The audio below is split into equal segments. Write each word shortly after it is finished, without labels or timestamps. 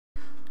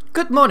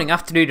Good morning,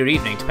 afternoon, or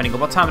evening, depending on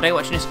what time of day you're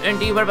watching this, and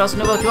indeed whereabouts in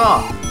the world you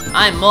are.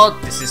 I'm MoD,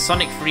 this is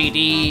Sonic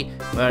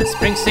 3D, we're at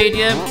Spring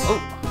Stadium.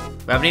 Oh,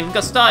 we haven't even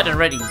got started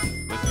already.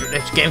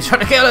 This game's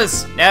trying to kill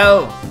us!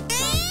 No!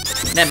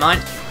 Never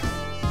mind.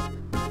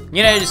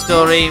 You know the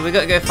story, we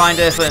got to go find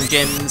Earthworm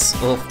Gyms,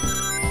 or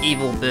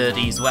evil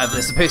birdies, whatever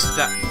they're supposed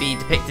to be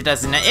depicted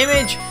as in that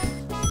image.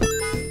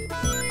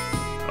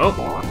 Oh,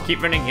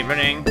 keep running, keep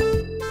running.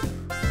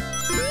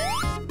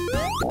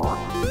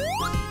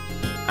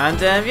 And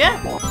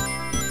yeah,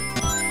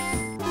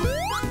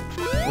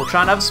 we'll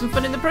try and have some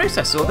fun in the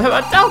process, although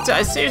I doubt it,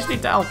 I seriously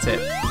doubt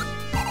it.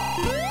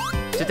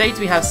 To date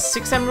we have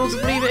 6 emeralds, I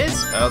believe it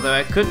is, although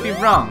I could be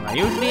wrong, I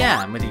usually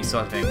am with these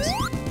sort of things.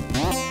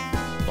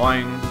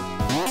 Boing,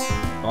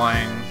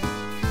 boing.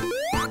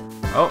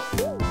 Oh,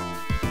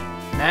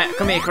 nah,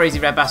 come here crazy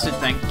red bastard,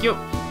 thank you.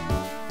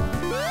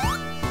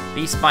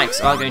 These spikes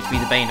are going to be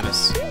the bane of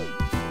us.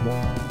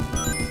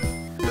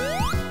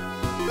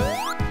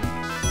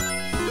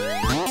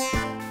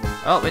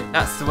 Oh,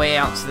 that's the way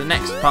out to the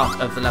next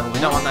part of the level. We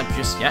don't want that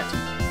just yet.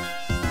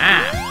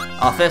 Ah!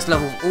 Our first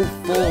level with all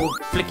 4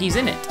 flickies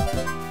in it.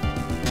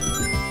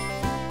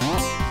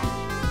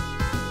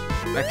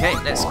 Okay,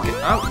 let's go.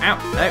 Oh, ow,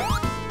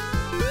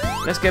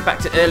 no. Let's go back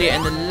to earlier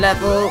in the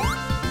level.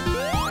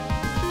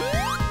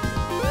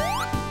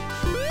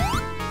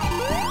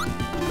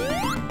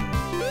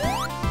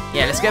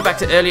 Yeah, let's go back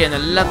to earlier in the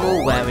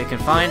level where we can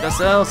find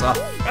ourselves.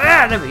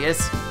 Ah, there he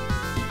is.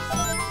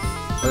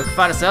 We can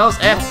find ourselves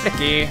a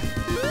flicky.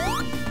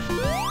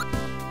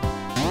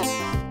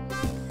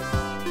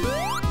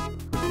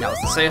 That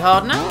wasn't so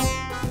hard now.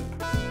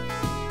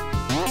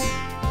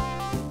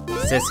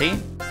 Says he.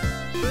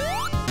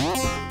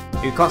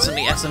 Who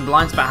constantly F's and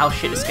blinds about how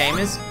shit this game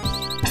is.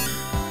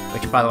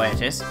 Which, by the way,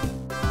 it is.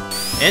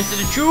 Into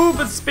the tube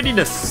of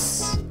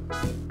spinniness.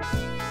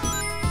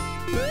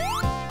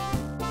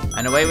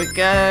 And away we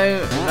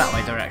go. That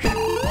way direction.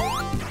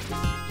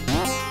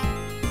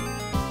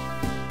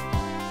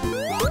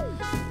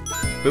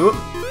 Boop.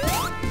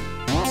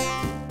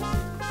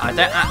 I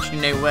don't actually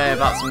know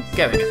whereabouts I'm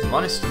going, if I'm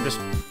honest. I'm just...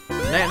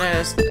 No,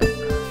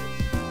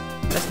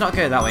 let's not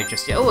go that way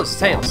just yet. Oh, it's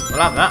tails.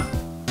 We'll have that.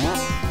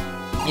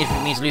 Even if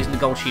it means losing the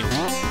gold shield.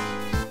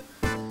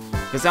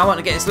 Because I want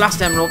to get this last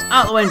emerald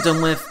out of the way and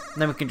done with.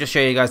 And then we can just show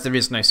you guys there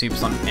is no Super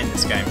Sonic in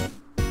this game.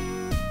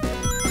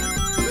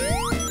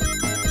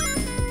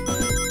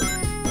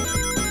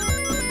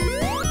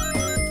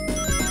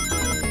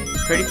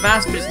 Pretty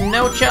fast, but it's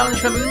no challenge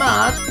for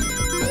MoD.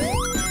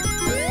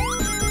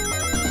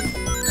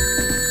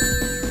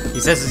 He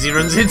says as he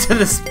runs into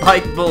the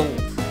spike ball.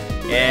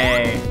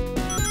 Yay.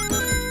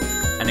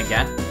 And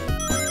again.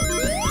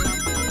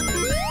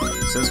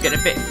 So it's getting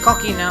a bit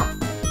cocky now.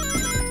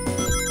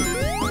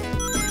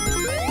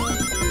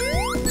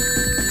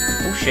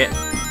 Oh shit.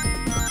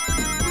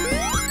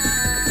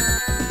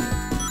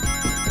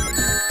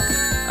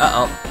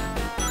 Uh-oh.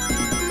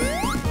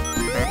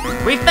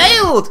 We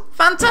failed!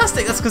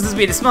 Fantastic! That's because it's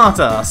been a smart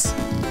ass.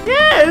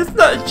 Yeah, it's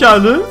not a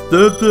challenge.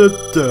 Da, da,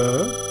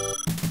 da.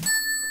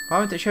 Why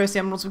won't it show us the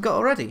emeralds we've got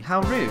already?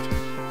 How rude.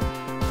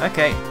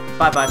 Okay,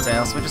 bye-bye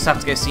Tails. We'll just have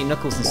to go see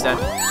Knuckles instead.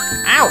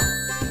 Ow!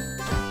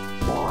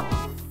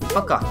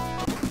 Fuck off.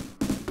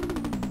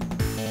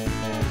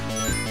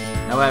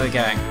 Now where are we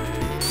going?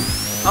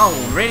 Oh,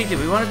 really? Did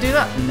we want to do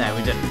that? No,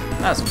 we didn't.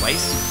 That was a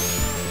waste.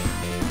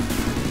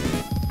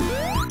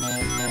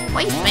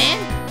 Waste, man!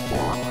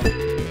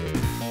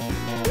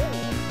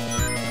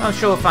 I'm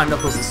sure we'll find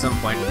Knuckles at some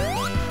point.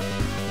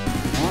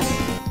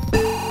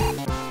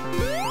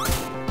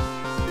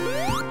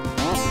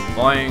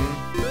 Boing.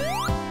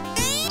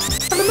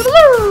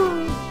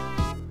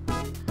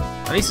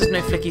 At least there's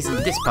no flickies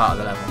in this part of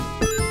the level.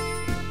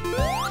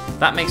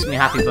 That makes me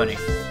happy, bunny.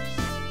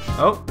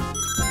 Oh.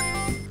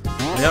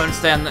 We don't want to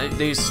stay on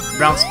these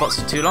round spots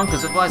for too long,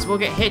 because otherwise we'll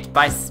get hit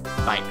by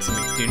spikes, and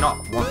we do not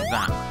want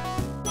that.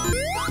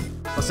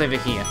 What's over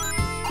here?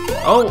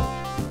 Oh!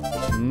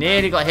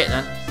 Nearly got hit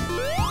then.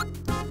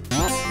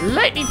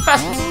 Lightning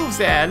fast moves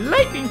there!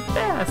 Lightning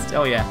fast!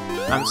 Oh yeah.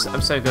 I'm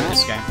so good at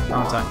this game,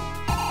 aren't I?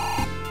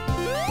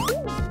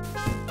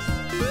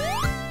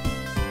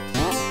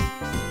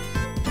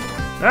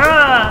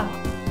 Ah!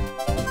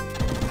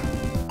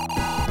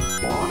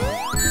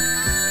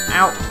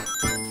 Ow!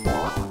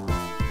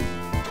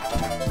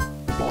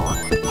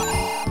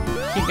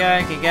 Keep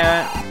going, keep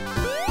going.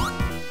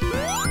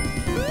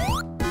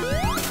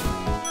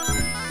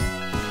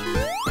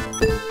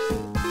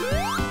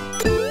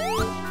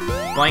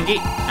 Boingy.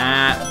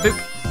 Boop.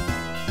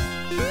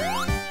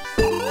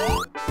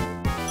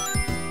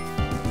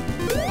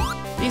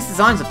 These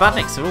designs are bad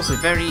nicks, they're also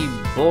very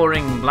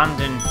boring, bland,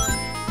 and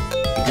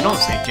you can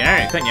almost say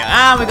generic, couldn't you?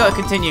 Ah, we've got to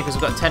continue because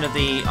we've got 10 of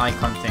the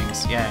icon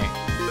things. Yay.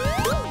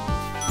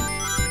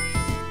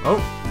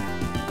 Oh.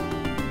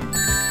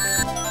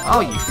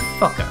 Oh, you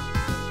fucker.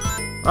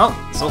 Well,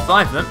 it's all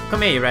 5 of them.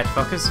 Come here, you red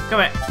fuckers.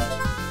 Come here.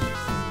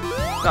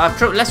 I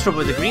have less trouble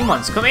with the green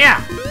ones. Come here.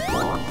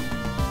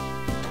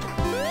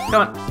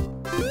 Come on.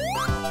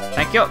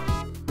 Thank you.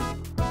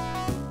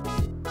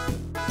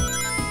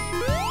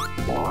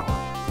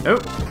 Oh.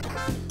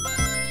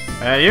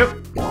 You.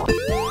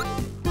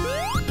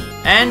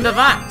 End of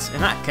that.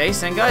 In that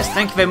case, then, guys,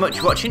 thank you very much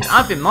for watching.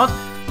 I've been Mod.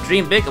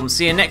 Dream big, and we'll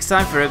see you next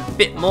time for a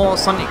bit more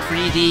Sonic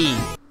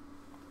 3D.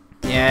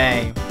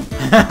 Yay.